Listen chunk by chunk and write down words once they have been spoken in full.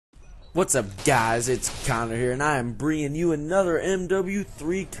What's up, guys? It's Connor here, and I am bringing you another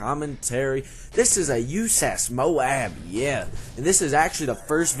MW3 commentary. This is a USAS MOAB, yeah. And this is actually the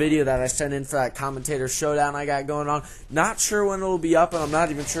first video that I sent in for that commentator showdown I got going on. Not sure when it'll be up, and I'm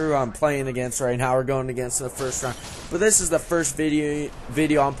not even sure who I'm playing against right now or going against in the first round. But this is the first video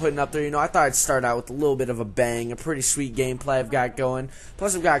I'm putting up there. You know, I thought I'd start out with a little bit of a bang, a pretty sweet gameplay I've got going.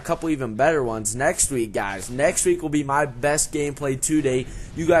 Plus, I've got a couple even better ones next week, guys. Next week will be my best gameplay to date.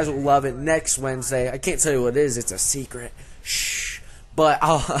 You guys will love it next Wednesday. I can't tell you what it is. It's a secret. Shh. But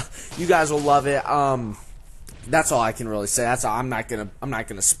you guys will love it. That's all I can really say. That's all. I'm not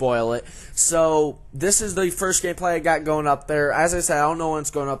gonna spoil it. So this is the first gameplay I got going up there. As I said, I don't know when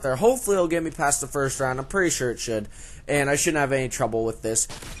it's going up there. Hopefully it'll get me past the first round. I'm pretty sure it should, and I shouldn't have any trouble with this.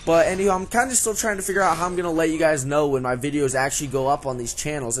 But anyhow, I'm kind of still trying to figure out how I'm gonna let you guys know when my videos actually go up on these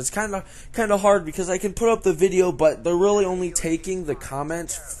channels. It's kind of hard because I can put up the video, but they're really only taking the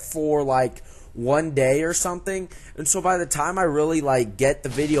comments for like one day or something. And so by the time I really like get the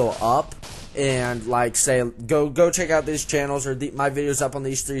video up and like say go check out these channels or my videos up on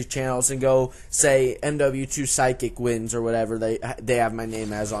these three channels and go say MW2 Psychic wins or whatever they have my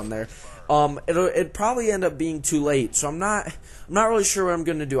name as on there, it'd probably end up being too late. So I'm not really sure what I'm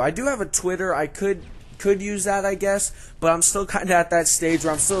gonna do. I do have a Twitter. I could use that, I guess, but I'm still kind of at that stage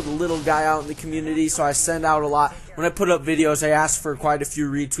where I'm still the little guy out in the community, so I send out a lot. When I put up videos, I ask for quite a few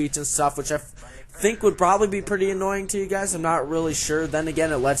retweets and stuff, which I think would probably be pretty annoying to you guys. I'm not really sure. Then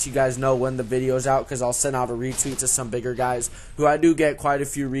again, it lets you guys know when the video's out because I'll send out a retweet to some bigger guys who I do get quite a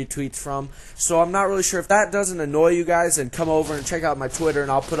few retweets from. So I'm not really sure. If that doesn't annoy you guys, then come over and check out my Twitter, and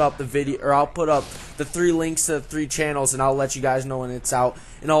I'll put up the video, or I'll put up the 3 links to the 3 channels, and I'll let you guys know when it's out.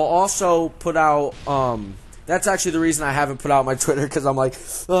 And I'll also put out that's actually the reason I haven't put out my Twitter, because I'm like,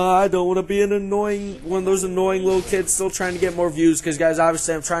 I don't want to be one of those annoying little kids still trying to get more views, because, guys,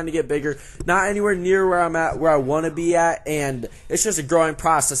 obviously I'm trying to get bigger. Not anywhere near where I'm at, where I want to be at, and it's just a growing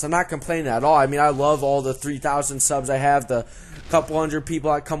process. I'm not complaining at all. I mean, I love all the 3,000 subs I have, the couple hundred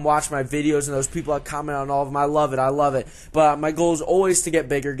people that come watch my videos, and those people that comment on all of them. I love it. But my goal is always to get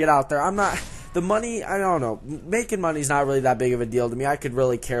bigger, get out there. The money, I don't know. Making money is not really that big of a deal to me. I could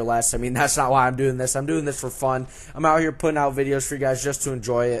really care less. I mean, that's not why I'm doing this. I'm doing this for fun. I'm out here putting out videos for you guys just to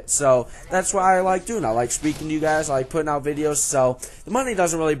enjoy it. So that's why I like doing it. I like speaking to you guys. I like putting out videos. So the money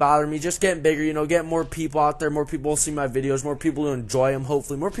doesn't really bother me. Just getting bigger, you know, getting more people out there. More people will see my videos. More people to enjoy them,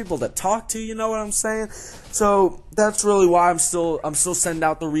 hopefully. More people to talk to, you know what I'm saying? So that's really why I'm still sending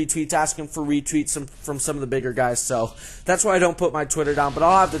out the retweets, asking for retweets from some of the bigger guys. So that's why I don't put my Twitter down. But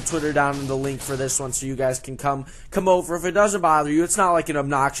I'll have the Twitter down in the link for this one, so you guys can come over. If it doesn't bother you, it's not like an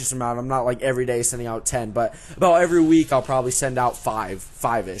obnoxious amount. I'm not like every day sending out 10, but about every week I'll probably send out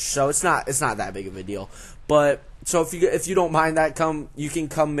five-ish. So it's not that big of a deal. But so if you don't mind that, you can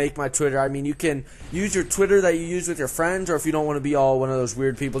come make my Twitter. I mean, you can use your Twitter that you use with your friends, or if you don't want to be all one of those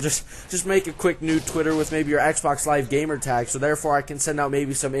weird people, just make a quick new Twitter with maybe your Xbox Live gamer tag. So therefore, I can send out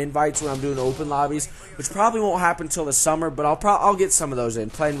maybe some invites when I'm doing open lobbies, which probably won't happen until the summer, but I'll get some of those in,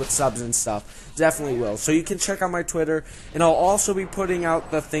 playing with subs and stuff. Definitely will. So you can check out my Twitter, and I'll also be putting out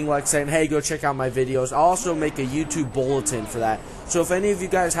the thing like saying, hey, go check out my videos. I'll also make a YouTube bulletin for that. So if any of you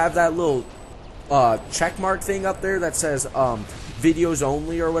guys have that little check mark thing up there that says videos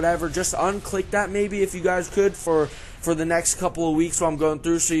only or whatever, just unclick that maybe if you guys could for the next couple of weeks while I'm going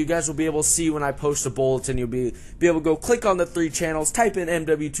through, so you guys will be able to see when I post a bulletin. You'll be able to go click on the 3 channels, type in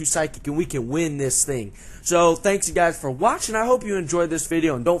MW2 Psychic, and we can win this thing. So thanks you guys for watching. I hope you enjoyed this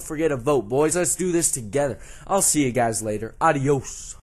video, and don't forget to vote, boys. Let's do this together. I'll see you guys later. Adios.